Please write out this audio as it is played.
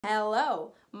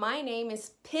Hello, my name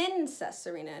is Princess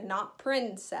Serena, not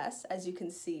Princess, as you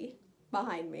can see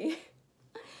behind me.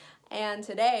 And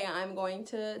today I'm going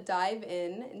to dive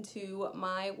into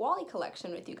my Wally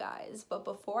collection with you guys. But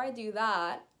before I do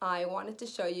that, I wanted to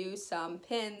show you some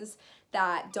pins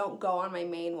that don't go on my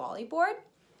main Wally board.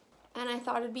 And I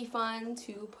thought it'd be fun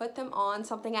to put them on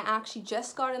something I actually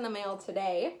just got in the mail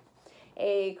today.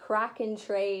 A Kraken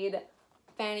Trade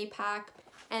fanny pack.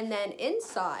 And then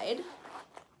inside,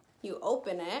 you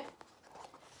open it,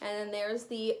 and then there's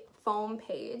the foam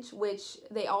page, which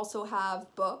they also have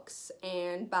books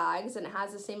and bags, and it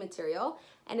has the same material,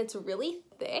 and it's really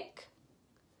thick,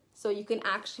 so you can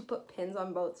actually put pins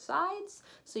on both sides.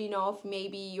 So you know, if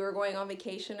maybe you're going on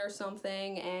vacation or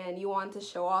something and you want to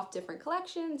show off different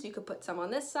collections, you could put some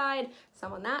on this side,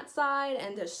 some on that side,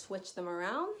 and just switch them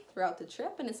around throughout the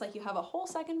trip, and it's like you have a whole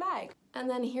second bag. And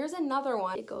then here's another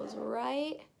one. It goes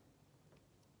right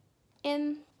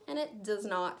in, and it does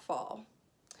not fall.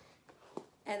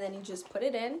 And then you just put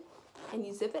it in and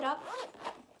you zip it up,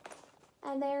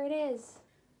 and there it is.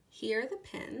 Here are the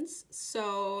pins.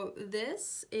 So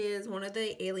this is one of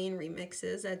the Alien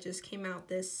remixes that just came out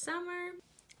this summer,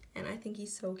 and I think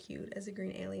he's so cute as a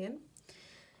green alien.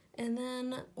 And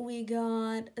then we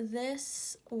got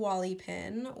this Wally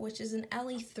pin, which is an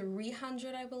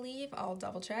LE300, I believe. I'll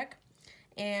double check.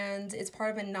 And it's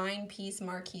part of a 9-piece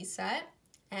marquee set,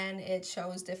 and it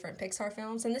shows different Pixar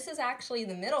films. And this is actually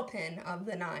the middle pin of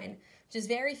the 9, which is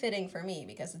very fitting for me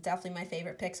because it's definitely my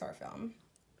favorite Pixar film.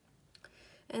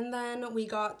 And then we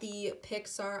got the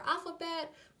Pixar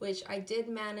alphabet, which I did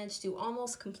manage to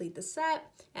almost complete the set.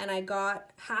 And I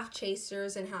got half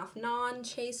chasers and half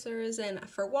non-chasers. And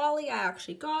for Wally, I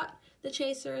actually got the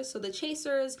chasers. So the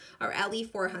chasers are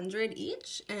LE400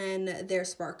 each, and they're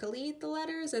sparkly, the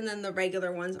letters, and then the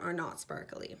regular ones are not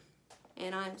sparkly.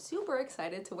 And I'm super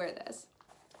excited to wear this.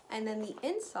 And then the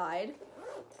inside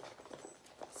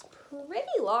is pretty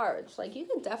large. Like, you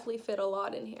can definitely fit a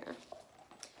lot in here.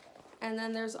 And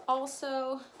then there's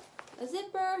also a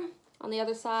zipper on the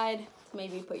other side to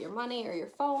maybe put your money or your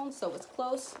phone so it's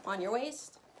close on your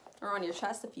waist or on your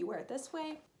chest if you wear it this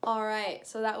way. All right,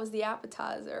 so that was the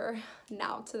appetizer.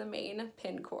 Now to the main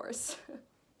pin course.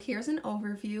 Here's an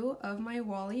overview of my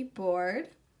Wally board.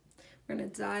 We're gonna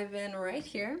dive in right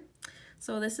here.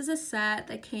 So this is a set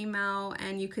that came out,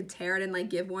 and you could tear it and like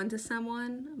give one to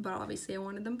someone, but obviously I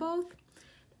wanted them both.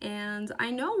 And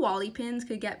I know Wally pins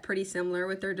could get pretty similar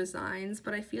with their designs,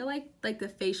 but I feel like the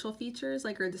facial features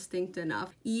are distinct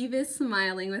enough. Eve is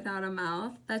smiling without a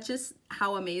mouth. That's just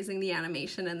how amazing the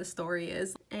animation and the story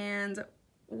is. And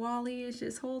Wally is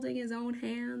just holding his own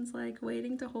hands, like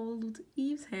waiting to hold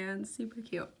Eve's hands. Super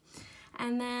cute.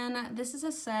 And then this is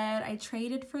a set. I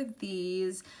traded for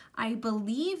these. I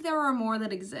believe there are more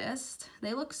that exist.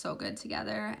 They look so good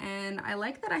together. And I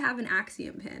like that I have an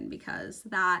Axiom pin because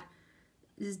that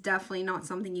is definitely not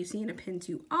something you see in a pin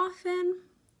too often.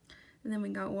 And then we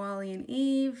got Wally and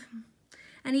Eve.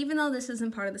 And even though this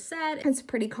isn't part of the set, it's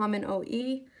pretty common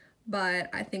OE, but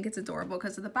I think it's adorable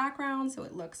because of the background, so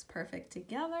it looks perfect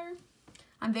together.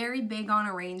 I'm very big on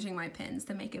arranging my pins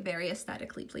to make it very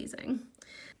aesthetically pleasing.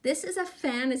 This is a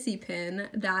fantasy pin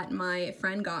that my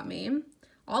friend got me.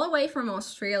 All the way from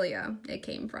Australia it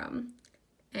came from.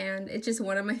 And it's just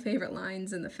one of my favorite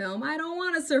lines in the film. I don't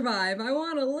want to survive, I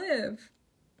want to live.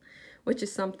 Which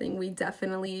is something we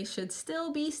definitely should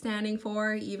still be standing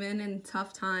for, even in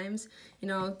tough times. You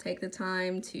know, take the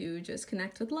time to just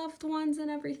connect with loved ones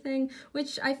and everything,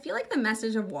 which I feel like the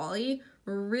message of Wally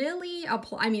really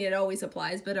applies. I mean, it always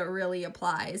applies, but it really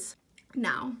applies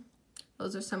now.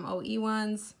 Those are some OE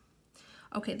ones.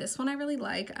 Okay, this one I really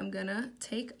like. I'm gonna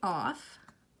take off.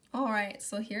 All right,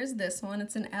 so here's this one.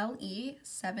 It's an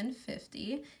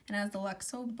LE750 and has the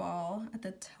Luxo ball at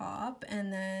the top,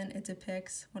 and then it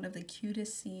depicts one of the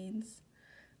cutest scenes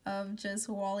of just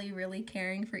Wally really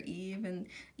caring for Eve, and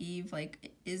Eve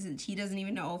he doesn't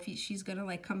even know if she's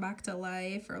gonna come back to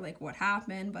life or what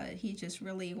happened, but he just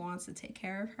really wants to take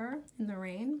care of her in the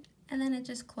rain. And then it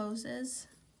just closes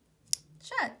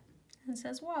shut and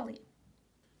says Wally.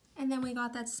 And then we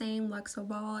got that same Luxo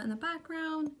ball in the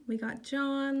background. We got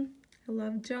John. I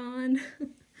love John.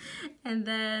 And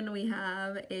then we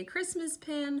have a Christmas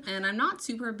pin. And I'm not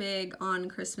super big on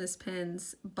Christmas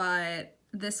pins, but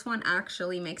this one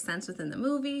actually makes sense within the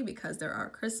movie because there are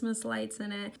Christmas lights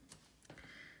in it.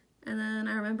 And then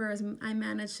I remember I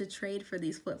managed to trade for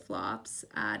these flip-flops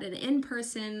at an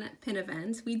in-person pin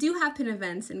event. We do have pin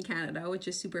events in Canada, which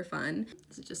is super fun.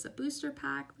 This is just a booster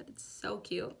pack, but it's so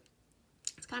cute.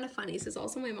 It's kind of funny. This is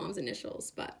also my mom's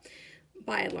initials, but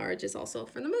by and large, it's also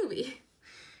for the movie.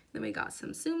 Then we got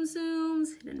some Tsum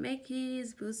Tsums, Hidden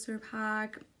Mickeys, booster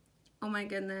pack. Oh my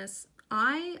goodness.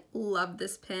 I love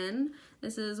this pin.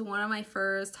 This is one of my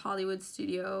first Hollywood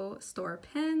Studio store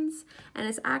pins, and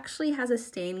it actually has a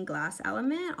stained glass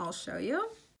element. I'll show you.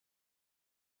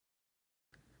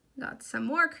 Got some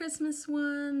more Christmas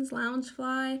ones,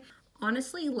 Loungefly.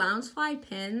 Honestly, Loungefly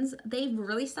pins, they've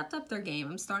really stepped up their game.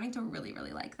 I'm starting to really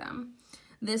like them.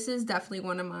 This is definitely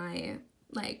one of my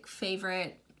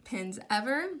favorite pins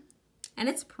ever. And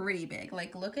it's pretty big.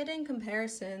 Like, look at it in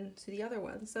comparison to the other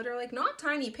ones that are not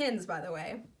tiny pins, by the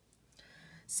way.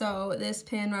 So this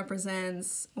pin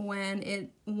represents when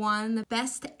it won the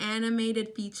Best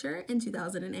Animated Feature in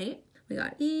 2008. We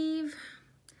got Eve.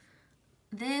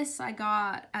 This I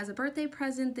got as a birthday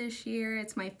present this year.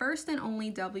 It's my first and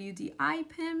only WDI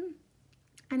pin.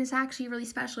 And it's actually really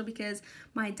special because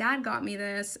my dad got me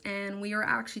this and we were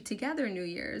actually together New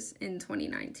Year's in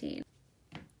 2019.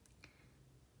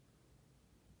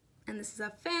 And this is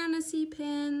a fantasy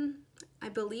pin. I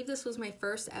believe this was my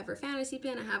first ever fantasy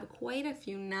pin. I have quite a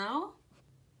few now.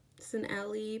 It's an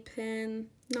LE pin,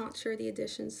 not sure the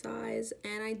edition size,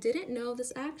 and I didn't know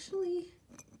this actually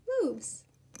moves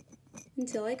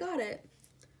until I got it.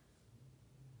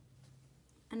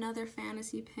 Another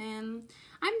fantasy pin.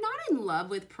 I'm not in love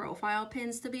with profile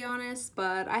pins, to be honest,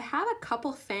 but I have a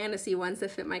couple fantasy ones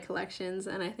that fit my collections,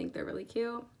 and I think they're really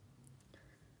cute.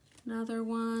 Another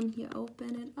one, you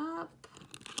open it up,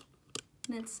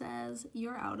 and it says,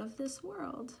 "You're out of this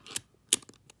world."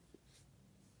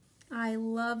 I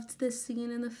loved this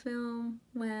scene in the film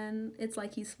when it's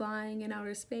like he's flying in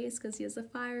outer space because he has a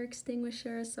fire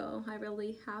extinguisher, so I'm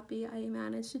really happy I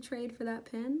managed to trade for that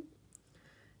pin.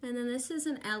 And then this is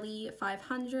an LE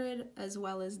 500 as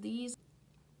well as these.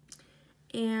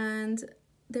 And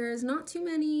there's not too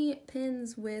many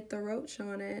pins with the roach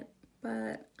on it,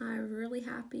 but I'm really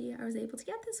happy I was able to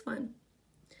get this one.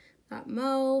 Got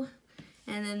Mo,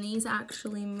 and then these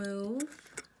actually move.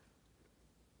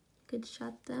 You could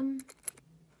shut them,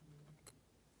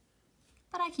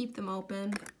 but I keep them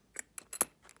open.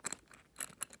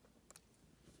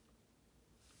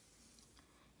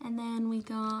 And then we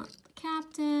got the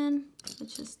captain,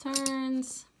 which just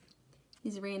turns.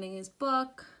 He's reading his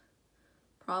book,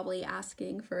 probably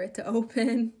asking for it to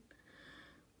open.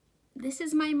 This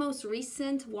is my most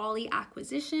recent Wally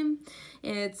acquisition.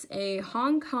 It's a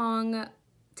Hong Kong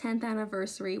 10th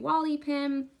anniversary Wally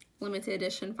pin, limited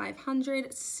edition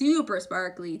 500, super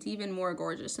sparkly. It's even more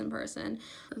gorgeous in person.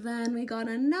 Then we got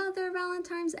another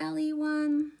Valentine's LE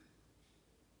one.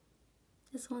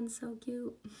 This one's so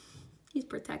cute. He's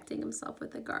protecting himself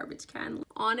with a garbage can.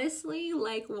 Honestly,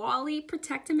 Wally,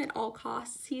 protect him at all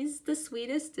costs. He's the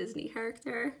sweetest Disney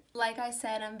character. Like I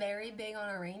said, I'm very big on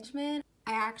arrangement.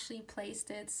 I actually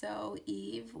placed it so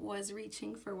Eve was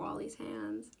reaching for Wally's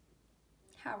hands.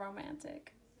 How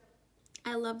romantic.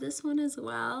 I love this one as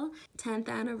well. 10th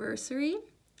anniversary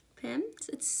pin.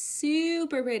 It's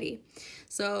super pretty.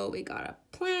 So we got a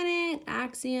planet,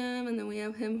 Axiom, and then we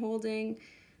have him holding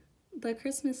the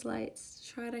Christmas lights.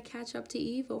 Try to catch up to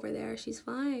Eve over there. She's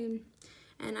fine.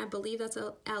 And I believe that's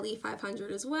a LE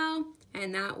 500 as well.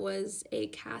 And that was a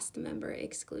cast member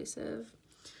exclusive.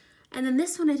 And then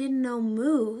this one I didn't know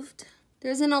moved.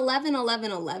 There's an 11,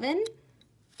 11, 11.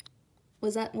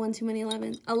 Was that one too many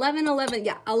 11s? 11, 11,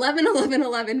 yeah, 11, 11,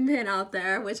 11 pin out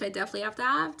there, which I definitely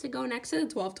have to go next to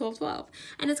the 12, 12, 12.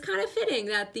 And it's kind of fitting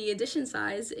that the edition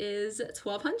size is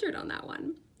 1200 on that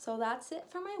one. So that's it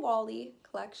for my Wally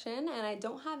collection, and I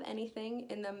don't have anything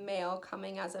in the mail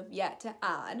coming as of yet to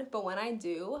add, but when I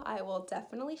do, I will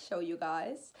definitely show you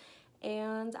guys.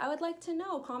 And I would like to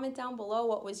know, comment down below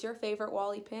what was your favorite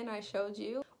Wally pin I showed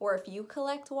you, or if you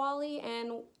collect Wally,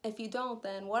 and if you don't,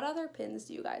 then what other pins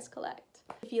do you guys collect?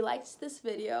 If you liked this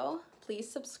video,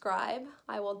 please subscribe.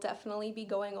 I will definitely be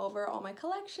going over all my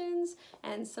collections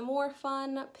and some more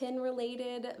fun pin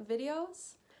related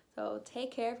videos. So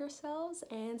take care of yourselves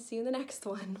and see you in the next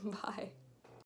one. Bye.